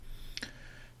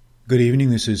Good evening,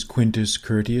 this is Quintus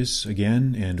Curtius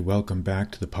again, and welcome back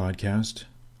to the podcast.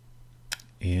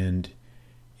 And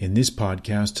in this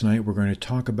podcast tonight, we're going to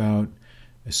talk about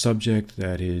a subject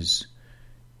that is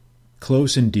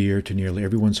close and dear to nearly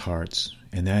everyone's hearts,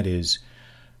 and that is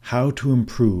how to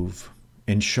improve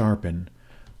and sharpen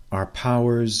our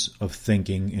powers of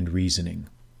thinking and reasoning.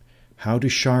 How to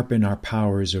sharpen our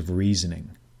powers of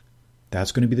reasoning.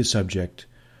 That's going to be the subject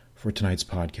for tonight's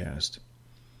podcast.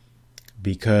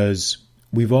 Because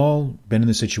we've all been in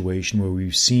the situation where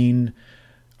we've seen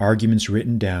arguments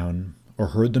written down or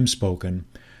heard them spoken,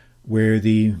 where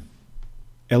the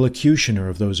elocutioner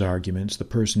of those arguments, the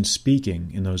person speaking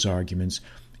in those arguments,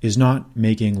 is not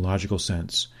making logical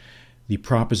sense. The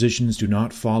propositions do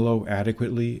not follow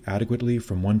adequately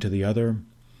from one to the other.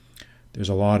 There's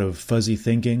a lot of fuzzy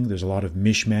thinking. There's a lot of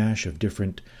mishmash of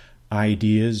different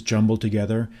ideas jumbled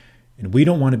together. And we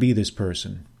don't want to be this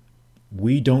person.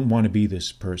 We don't want to be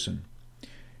this person.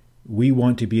 We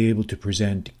want to be able to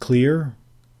present clear,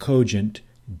 cogent,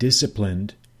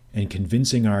 disciplined, and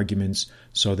convincing arguments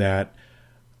so that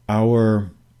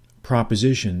our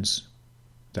propositions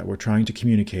that we're trying to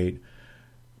communicate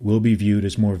will be viewed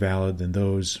as more valid than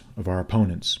those of our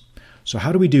opponents. So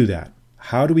how do we do that?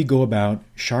 How do we go about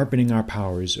sharpening our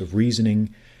powers of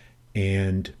reasoning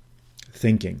and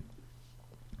thinking?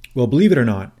 Well, believe it or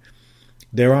not,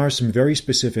 there are some very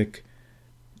specific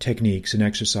techniques and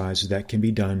exercises that can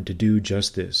be done to do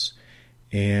just this.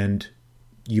 And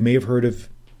you may have heard of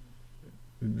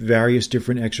various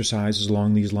different exercises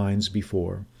along these lines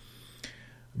before.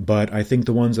 But I think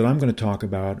the ones that I'm going to talk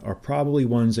about are probably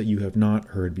ones that you have not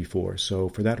heard before. So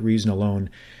for that reason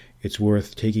alone, it's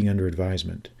worth taking under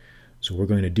advisement. So we're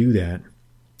going to do that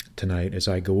tonight as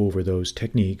I go over those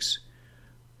techniques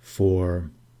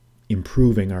for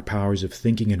improving our powers of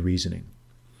thinking and reasoning.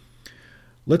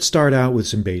 Let's start out with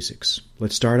some basics.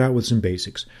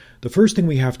 The first thing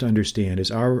we have to understand is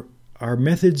our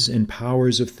methods and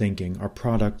powers of thinking are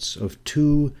products of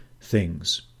two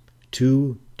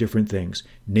different things,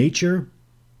 nature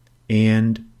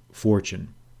and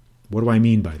fortune. What do I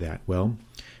mean by that? Well,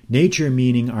 nature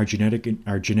meaning our genetic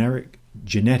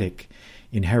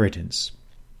inheritance.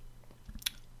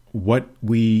 What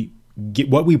we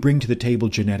bring to the table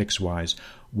genetics-wise,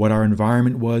 what our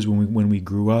environment was when we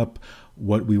grew up,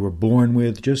 what we were born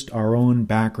with, just our own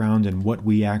background and what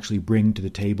we actually bring to the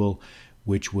table,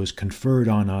 which was conferred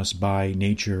on us by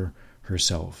nature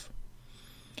herself.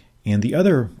 And the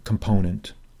other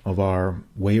component of our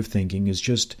way of thinking is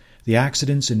just the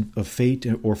accidents of fate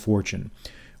or fortune.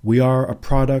 We are a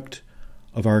product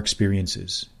of our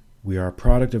experiences. Our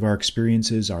background,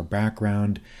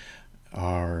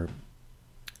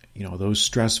 those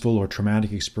stressful or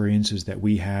traumatic experiences that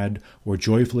we had, or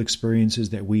joyful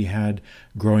experiences that we had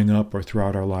growing up or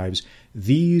throughout our lives.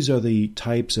 These are the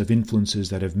types of influences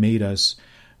that have made us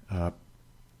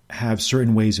have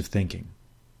certain ways of thinking.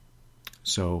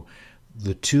 So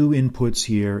the two inputs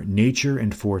here, nature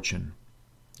and fortune,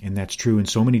 and that's true in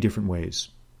so many different ways.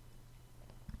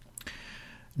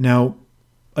 Now,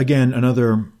 again,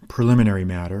 another preliminary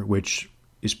matter, which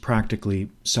is practically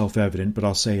self-evident, but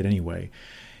I'll say it anyway.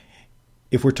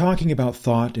 If we're talking about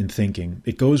thought and thinking,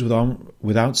 it goes almost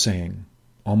without saying,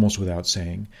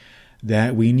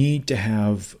 that we need to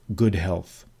have good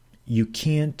health. You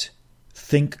can't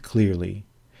think clearly,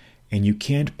 and you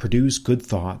can't produce good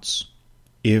thoughts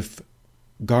if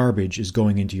garbage is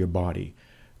going into your body.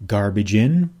 Garbage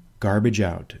in, garbage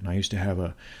out. And I used to have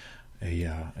a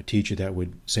teacher that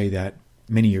would say that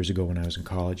many years ago when I was in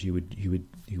college. He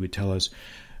would tell us,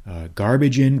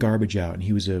 garbage in, garbage out. And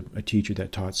he was a teacher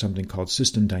that taught something called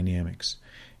system dynamics.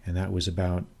 And that was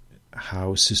about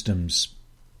how systems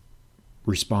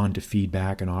respond to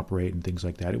feedback and operate and things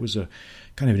like that. It was a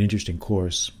kind of an interesting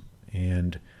course.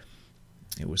 And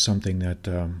it was something that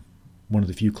one of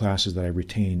the few classes that I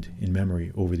retained in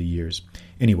memory over the years.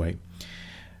 Anyway,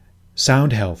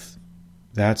 sound health.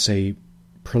 That's a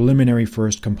preliminary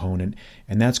first component.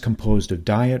 And that's composed of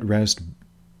diet, rest,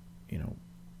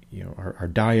 our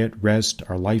diet, rest,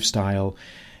 our lifestyle,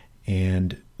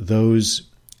 and those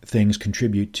things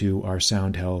contribute to our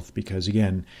sound health because,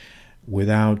 again,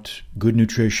 without good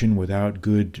nutrition, without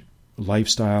good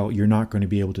lifestyle, you're not going to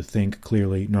be able to think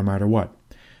clearly no matter what.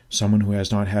 Someone who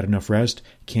has not had enough rest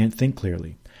can't think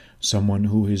clearly. Someone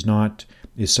who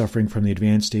is suffering from the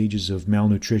advanced stages of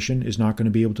malnutrition is not going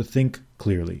to be able to think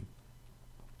clearly.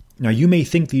 Now, you may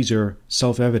think these are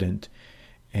self-evident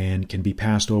and can be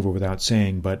passed over without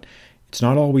saying, but it's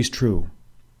not always true.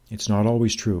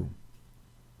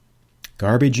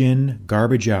 Garbage in,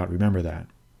 garbage out. Remember that.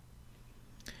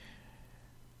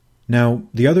 Now,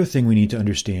 the other thing we need to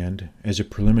understand as a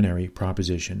preliminary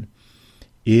proposition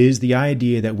is the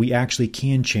idea that we actually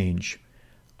can change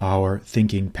our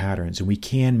thinking patterns, and we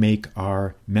can make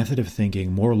our method of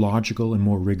thinking more logical and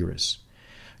more rigorous.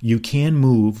 You can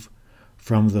move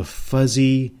from the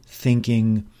fuzzy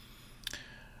thinking,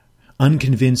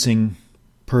 unconvincing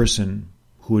person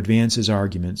who advances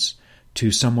arguments to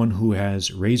someone who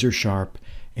has razor-sharp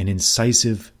and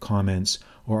incisive comments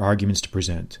or arguments to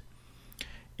present.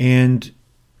 And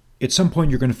at some point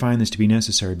you're going to find this to be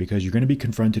necessary because you're going to be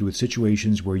confronted with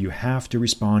situations where you have to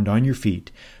respond on your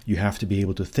feet. You have to be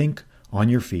able to think on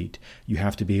your feet. You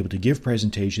have to be able to give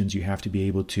presentations. You have to be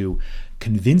able to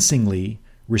convincingly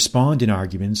respond in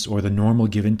arguments or the normal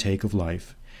give and take of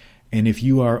life. And if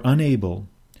you are unable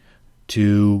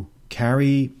to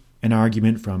carry an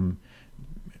argument from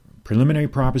preliminary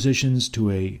propositions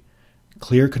to a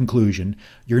clear conclusion,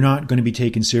 you're not going to be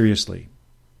taken seriously.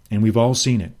 And we've all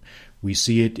seen it. We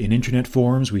see it in internet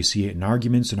forums. We see it in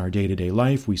arguments in our day-to-day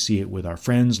life. We see it with our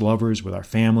friends, lovers, with our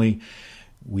family.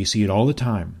 We see it all the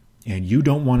time. And you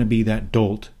don't want to be that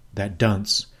dolt, that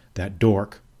dunce, that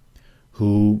dork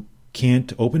who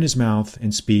can't open his mouth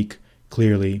and speak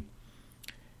clearly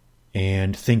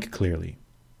and think clearly.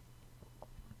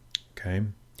 Okay?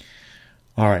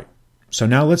 All right. So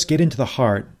now let's get into the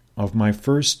heart of my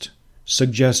first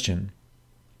suggestion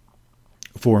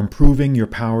for improving your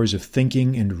powers of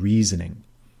thinking and reasoning.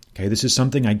 Okay, this is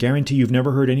something I guarantee you've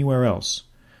never heard anywhere else.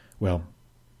 Well,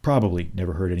 probably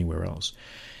never heard anywhere else.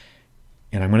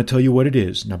 And I'm going to tell you what it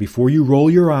is. Now, before you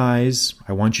roll your eyes,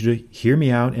 I want you to hear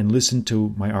me out and listen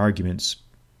to my arguments.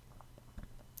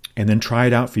 And then try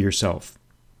it out for yourself.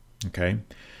 Okay?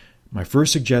 My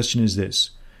first suggestion is this.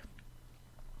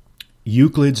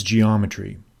 Euclid's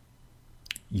Geometry.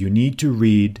 You need to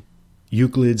read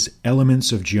Euclid's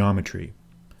Elements of Geometry.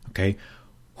 Okay?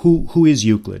 Who is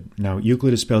Euclid? Now,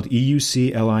 Euclid is spelled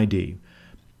E-U-C-L-I-D.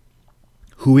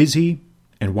 Who is he,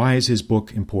 and why is his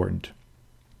book important?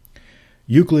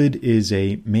 Euclid is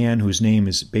a man whose name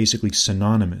is basically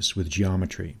synonymous with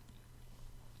geometry.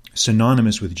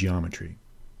 Synonymous with geometry.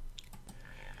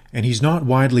 And he's not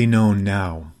widely known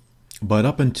now, but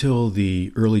up until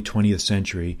the early 20th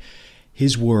century,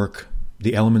 his work,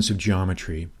 The Elements of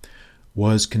Geometry,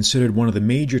 was considered one of the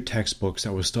major textbooks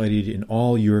that was studied in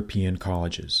all European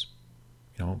colleges,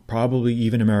 probably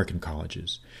even American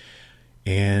colleges.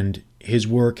 And his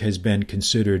work has been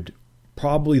considered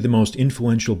probably the most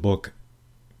influential book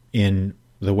in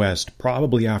the West,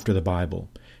 probably after the Bible.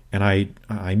 And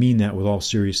I mean that with all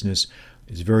seriousness.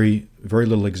 It's very, very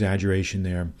little exaggeration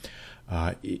there.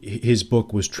 His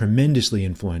book was tremendously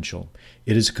influential.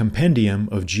 It is a compendium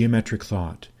of geometric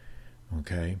thought.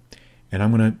 Okay? And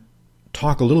I'm going to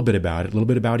talk a little bit about it, a little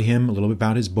bit about him, a little bit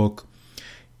about his book,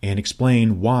 and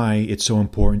explain why it's so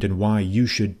important and why you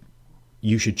should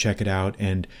check it out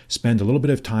and spend a little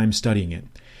bit of time studying it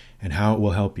and how it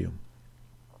will help you.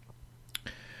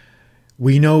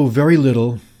 We know very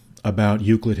little about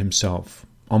Euclid himself.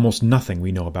 Almost nothing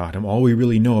we know about him. All we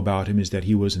really know about him is that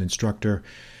he was an instructor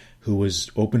who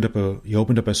opened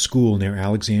up a school near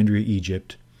Alexandria,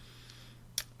 Egypt,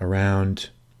 around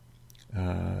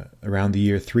the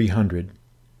year 300.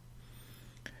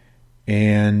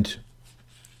 And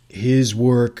his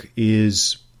work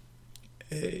is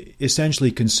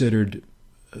essentially considered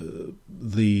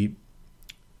the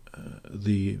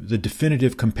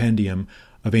definitive compendium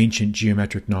of ancient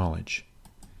geometric knowledge.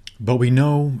 But we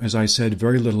know, as I said,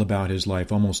 very little about his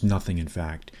life, almost nothing, in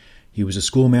fact. He was a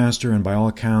schoolmaster, and by all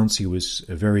accounts, he was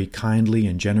a very kindly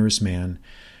and generous man,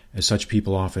 as such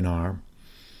people often are.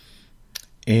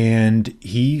 And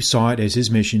he saw it as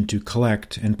his mission to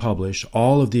collect and publish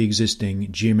all of the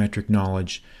existing geometric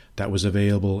knowledge that was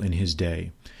available in his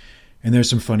day. And there's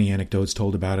some funny anecdotes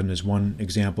told about him. There's one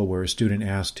example where a student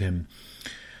asked him,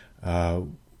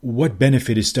 what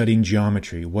benefit is studying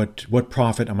geometry? What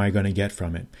profit am I going to get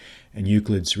from it? And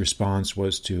Euclid's response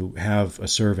was to have a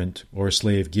servant or a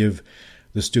slave give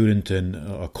the student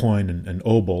a coin, an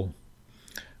obol,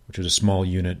 which was a small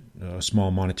unit, a small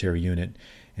monetary unit,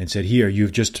 and said, "Here,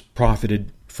 you've just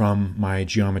profited from my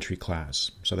geometry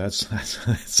class." So that's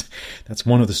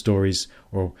one of the stories,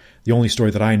 or the only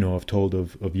story that I know of told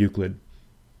of Euclid.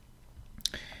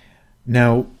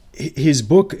 Now, his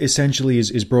book essentially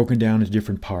is broken down into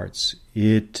different parts.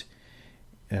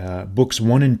 Books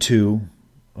 1 and 2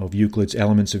 of Euclid's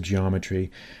Elements of Geometry,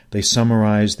 they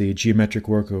summarize the geometric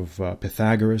work of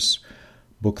Pythagoras.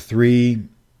 Book 3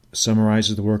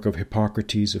 summarizes the work of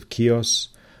Hippocrates of Chios.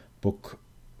 Book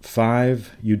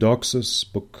 5, Eudoxus.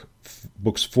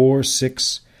 Books 4,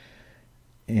 6,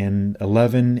 and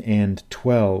 11 and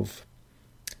 12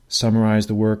 summarize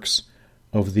the works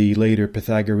of the later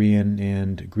Pythagorean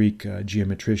and Greek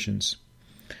geometricians.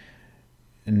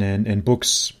 And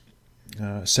books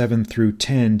 7 through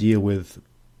 10 deal with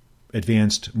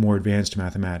more advanced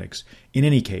mathematics. In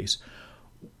any case,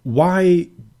 why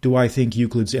do I think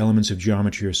Euclid's Elements of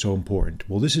Geometry are so important?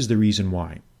 Well, this is the reason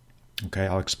why. Okay,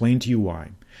 I'll explain to you why.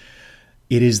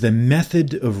 It is the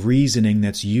method of reasoning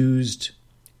that's used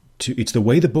it's the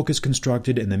way the book is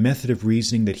constructed and the method of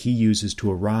reasoning that he uses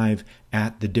to arrive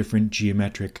at the different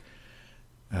geometric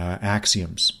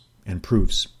axioms and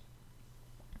proofs.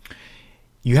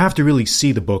 You have to really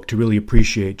see the book to really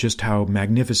appreciate just how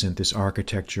magnificent this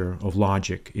architecture of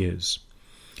logic is.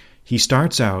 He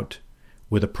starts out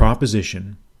with a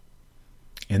proposition,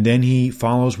 and then he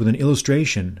follows with an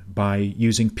illustration by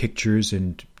using pictures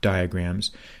and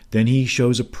diagrams. Then he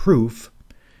shows a proof,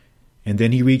 and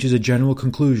then he reaches a general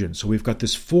conclusion. So we've got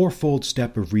this fourfold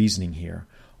step of reasoning here.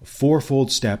 A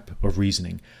fourfold step of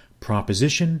reasoning.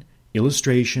 Proposition,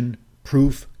 illustration,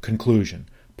 proof, conclusion.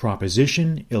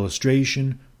 Proposition,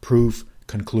 illustration, proof,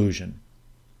 conclusion.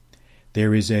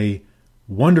 There is a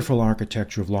wonderful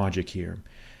architecture of logic here,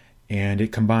 and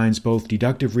it combines both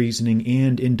deductive reasoning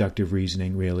and inductive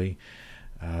reasoning, really.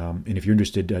 And if you're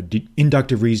interested,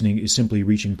 inductive reasoning is simply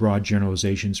reaching broad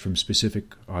generalizations from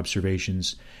specific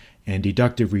observations, and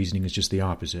deductive reasoning is just the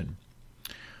opposite.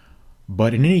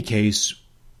 But in any case,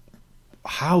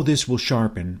 how this will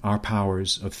sharpen our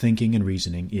powers of thinking and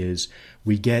reasoning is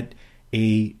we get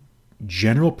a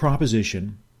general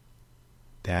proposition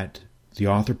that the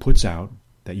author puts out,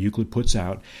 that Euclid puts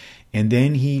out, and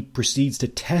then he proceeds to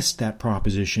test that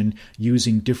proposition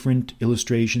using different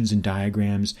illustrations and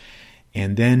diagrams,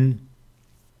 and then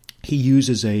he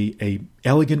uses a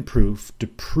elegant proof to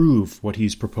prove what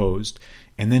he's proposed,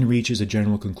 and then reaches a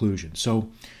general conclusion. So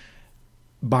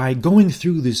by going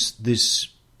through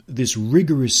this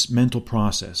rigorous mental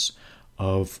process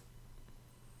of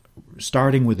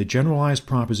starting with a generalized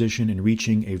proposition and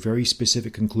reaching a very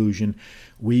specific conclusion,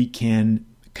 we can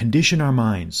condition our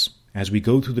minds as we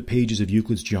go through the pages of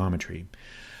Euclid's geometry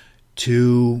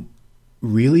to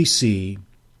really see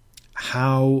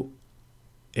how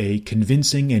a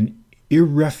convincing and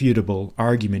irrefutable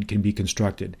argument can be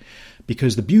constructed.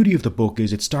 Because the beauty of the book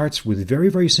is it starts with very,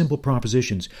 very simple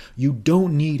propositions. You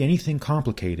don't need anything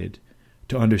complicated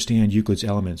to understand Euclid's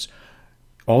Elements.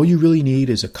 All you really need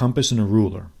is a compass and a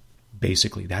ruler.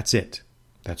 Basically, that's it.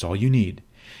 That's all you need.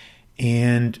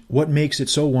 And what makes it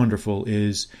so wonderful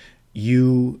is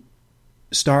you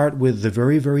start with the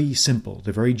very, very simple,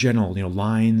 the very general,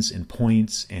 lines and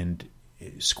points and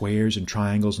squares and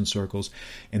triangles and circles.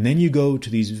 And then you go to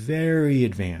these very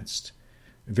advanced,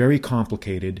 very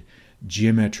complicated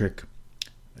geometric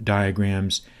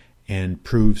diagrams and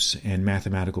proofs and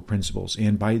mathematical principles.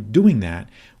 And by doing that,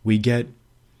 we get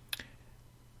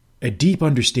a deep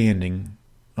understanding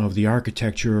of the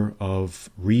architecture of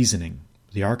reasoning,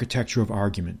 the architecture of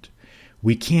argument.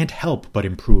 We can't help but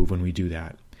improve when we do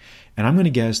that. And I'm going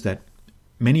to guess that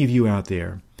many of you out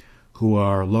there who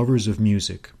are lovers of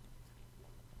music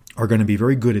are going to be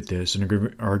very good at this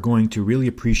and are going to really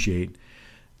appreciate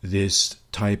this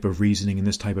type of reasoning and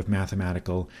this type of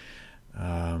mathematical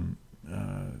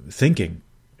thinking,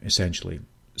 essentially.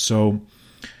 So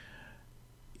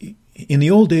in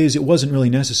the old days, it wasn't really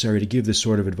necessary to give this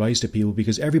sort of advice to people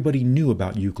because everybody knew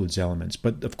about Euclid's Elements.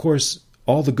 But of course,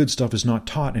 all the good stuff is not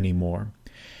taught anymore.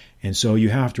 And so you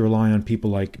have to rely on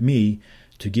people like me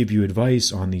to give you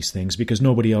advice on these things because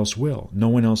nobody else will. No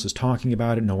one else is talking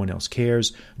about it. No one else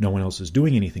cares. No one else is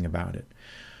doing anything about it.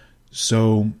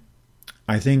 So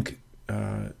I think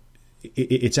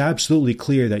it's absolutely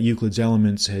clear that Euclid's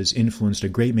Elements has influenced a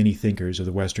great many thinkers of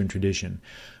the Western tradition.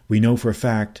 We know for a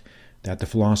fact that the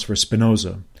philosopher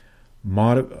Spinoza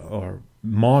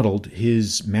modeled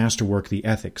his masterwork, the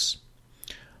Ethics,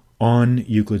 on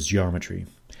Euclid's geometry.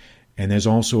 And there's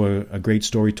also a great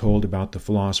story told about the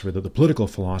political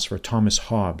philosopher Thomas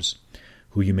Hobbes,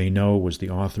 who you may know was the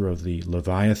author of the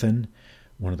Leviathan,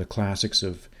 one of the classics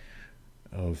of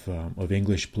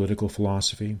English political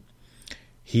philosophy.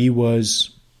 He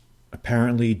was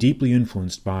apparently deeply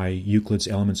influenced by Euclid's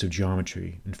Elements of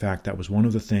Geometry. In fact, that was one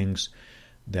of the things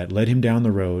that led him down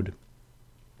the road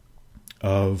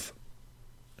of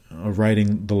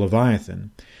writing the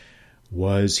Leviathan.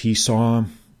 Was he saw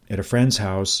at a friend's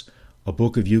house a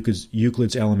book of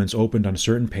Euclid's Elements opened on a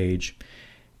certain page,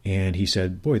 and he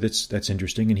said, "Boy, that's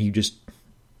interesting." And he just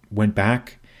went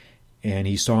back, and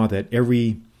he saw that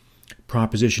every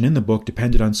proposition in the book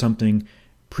depended on something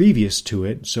previous to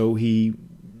it. So he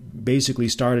basically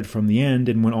started from the end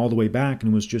and went all the way back,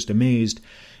 and was just amazed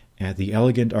at the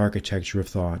elegant architecture of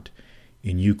thought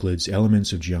in Euclid's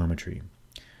Elements of Geometry.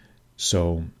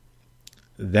 So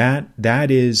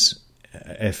that is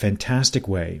a fantastic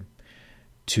way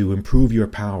to improve your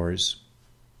powers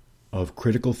of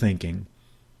critical thinking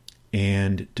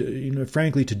and,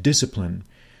 frankly, to discipline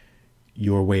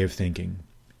your way of thinking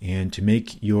and to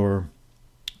make your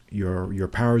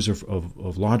powers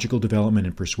of logical development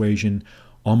and persuasion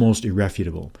almost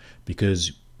irrefutable,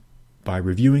 because by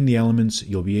reviewing the elements,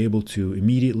 you'll be able to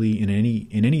immediately, in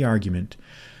any argument,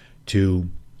 to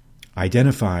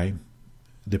identify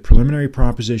the preliminary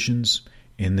propositions,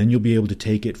 and then you'll be able to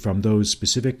take it from those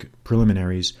specific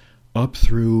preliminaries up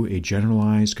through a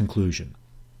generalized conclusion.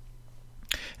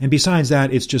 And besides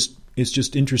that, it's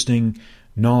just interesting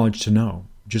knowledge to know,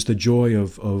 just the joy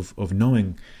of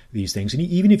knowing these things. And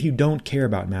even if you don't care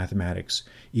about mathematics,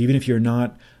 even if you're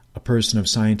not a person of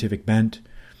scientific bent,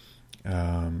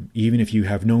 even if you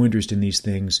have no interest in these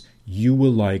things, you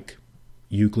will like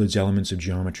Euclid's Elements of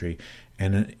Geometry.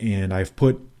 And I've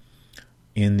put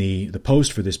in the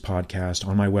post for this podcast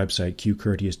on my website,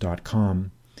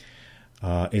 qcurtius.com,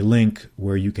 a link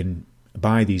where you can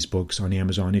buy these books on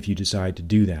Amazon if you decide to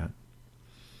do that.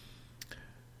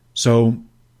 So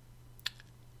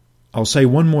I'll say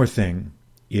one more thing.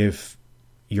 If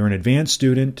you're an advanced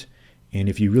student and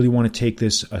if you really want to take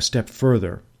this a step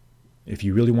further, if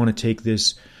you really want to take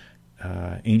this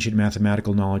ancient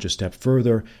mathematical knowledge a step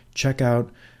further, check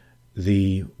out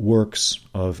the works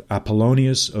of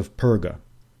Apollonius of Perga.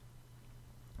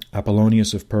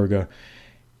 Apollonius of Perga,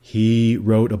 he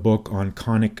wrote a book on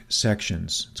conic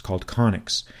sections. It's called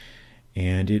Conics.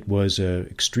 And it was maybe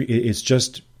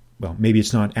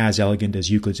it's not as elegant as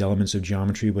Euclid's Elements of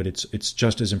Geometry, but it's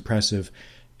just as impressive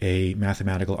a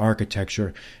mathematical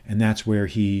architecture. And that's where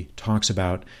he talks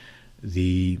about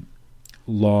the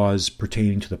laws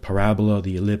pertaining to the parabola,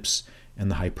 the ellipse, and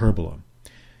the hyperbola.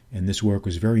 And this work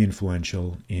was very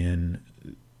influential in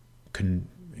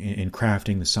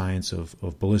crafting the science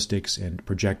of ballistics and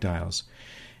projectiles.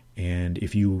 And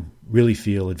if you really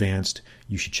feel advanced,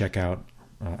 you should check out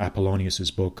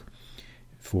Apollonius's book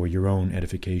for your own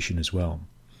edification as well.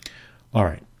 All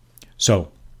right.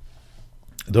 So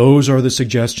those are the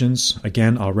suggestions.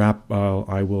 Again,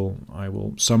 I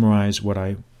will summarize what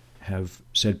I have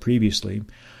said previously.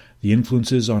 The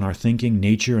influences on our thinking,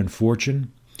 nature, and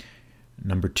fortune.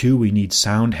 Number 2, we need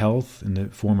sound health in the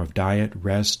form of diet,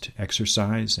 rest,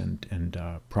 exercise, and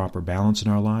proper balance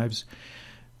in our lives.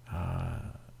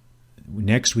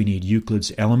 Next, we need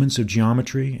Euclid's Elements of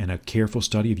Geometry and a careful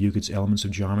study of Euclid's Elements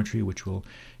of Geometry, which will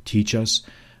teach us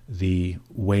the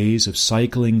ways of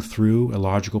cycling through a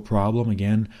logical problem.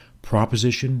 Again,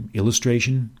 proposition,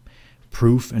 illustration,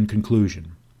 proof, and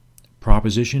conclusion.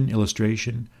 Proposition,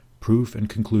 illustration, proof, and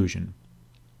conclusion.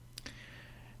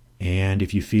 And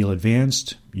if you feel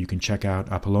advanced, you can check out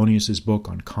Apollonius's book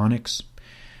on conics.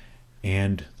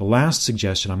 And the last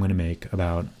suggestion I'm going to make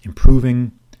about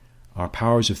improving our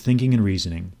powers of thinking and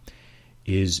reasoning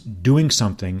is doing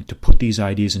something to put these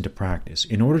ideas into practice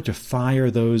in order to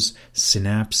fire those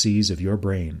synapses of your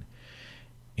brain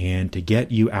and to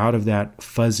get you out of that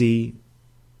fuzzy,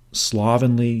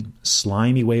 slovenly,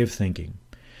 slimy way of thinking.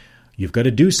 You've got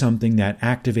to do something that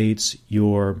activates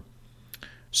your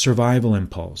survival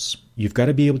impulse. You've got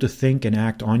to be able to think and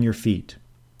act on your feet.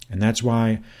 And that's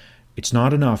why it's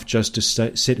not enough just to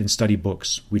sit and study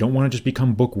books. We don't want to just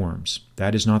become bookworms.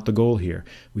 That is not the goal here.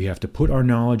 We have to put our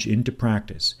knowledge into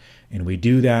practice. And we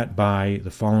do that by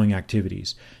the following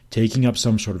activities: taking up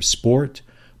some sort of sport,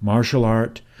 martial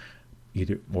art,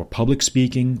 or public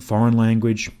speaking, foreign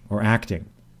language, or acting.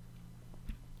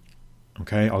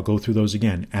 Okay, I'll go through those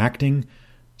again. Acting,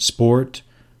 sport,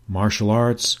 martial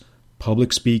arts,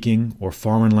 public speaking, or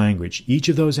foreign language. Each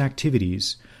of those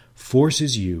activities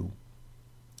forces you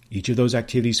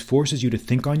to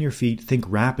think on your feet, think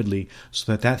rapidly,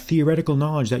 so that theoretical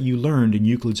knowledge that you learned in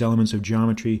Euclid's Elements of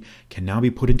Geometry can now be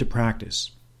put into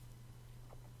practice.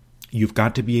 You've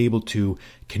got to be able to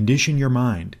condition your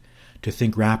mind to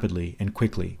think rapidly and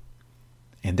quickly.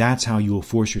 And that's how you will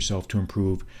force yourself to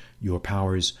improve your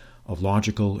powers of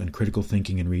logical and critical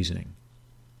thinking and reasoning.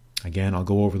 Again, I'll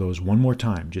go over those one more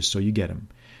time, just so you get them.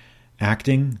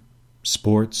 Acting,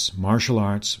 sports, martial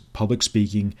arts, public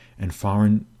speaking, and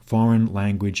foreign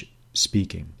language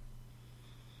speaking.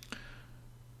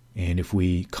 And if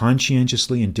we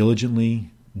conscientiously and diligently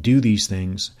do these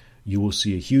things, you will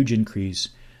see a huge increase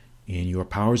in your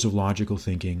powers of logical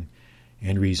thinking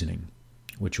and reasoning,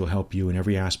 which will help you in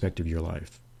every aspect of your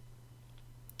life.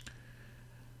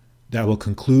 That will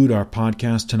conclude our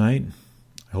podcast tonight.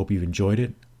 I hope you've enjoyed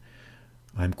it.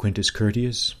 I'm Quintus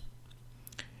Curtius.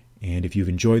 And if you've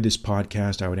enjoyed this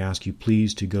podcast, I would ask you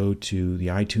please to go to the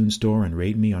iTunes store and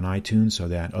rate me on iTunes so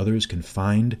that others can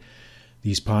find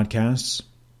these podcasts.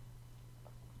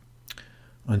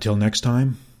 Until next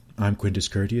time, I'm Quintus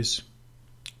Curtius.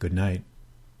 Good night.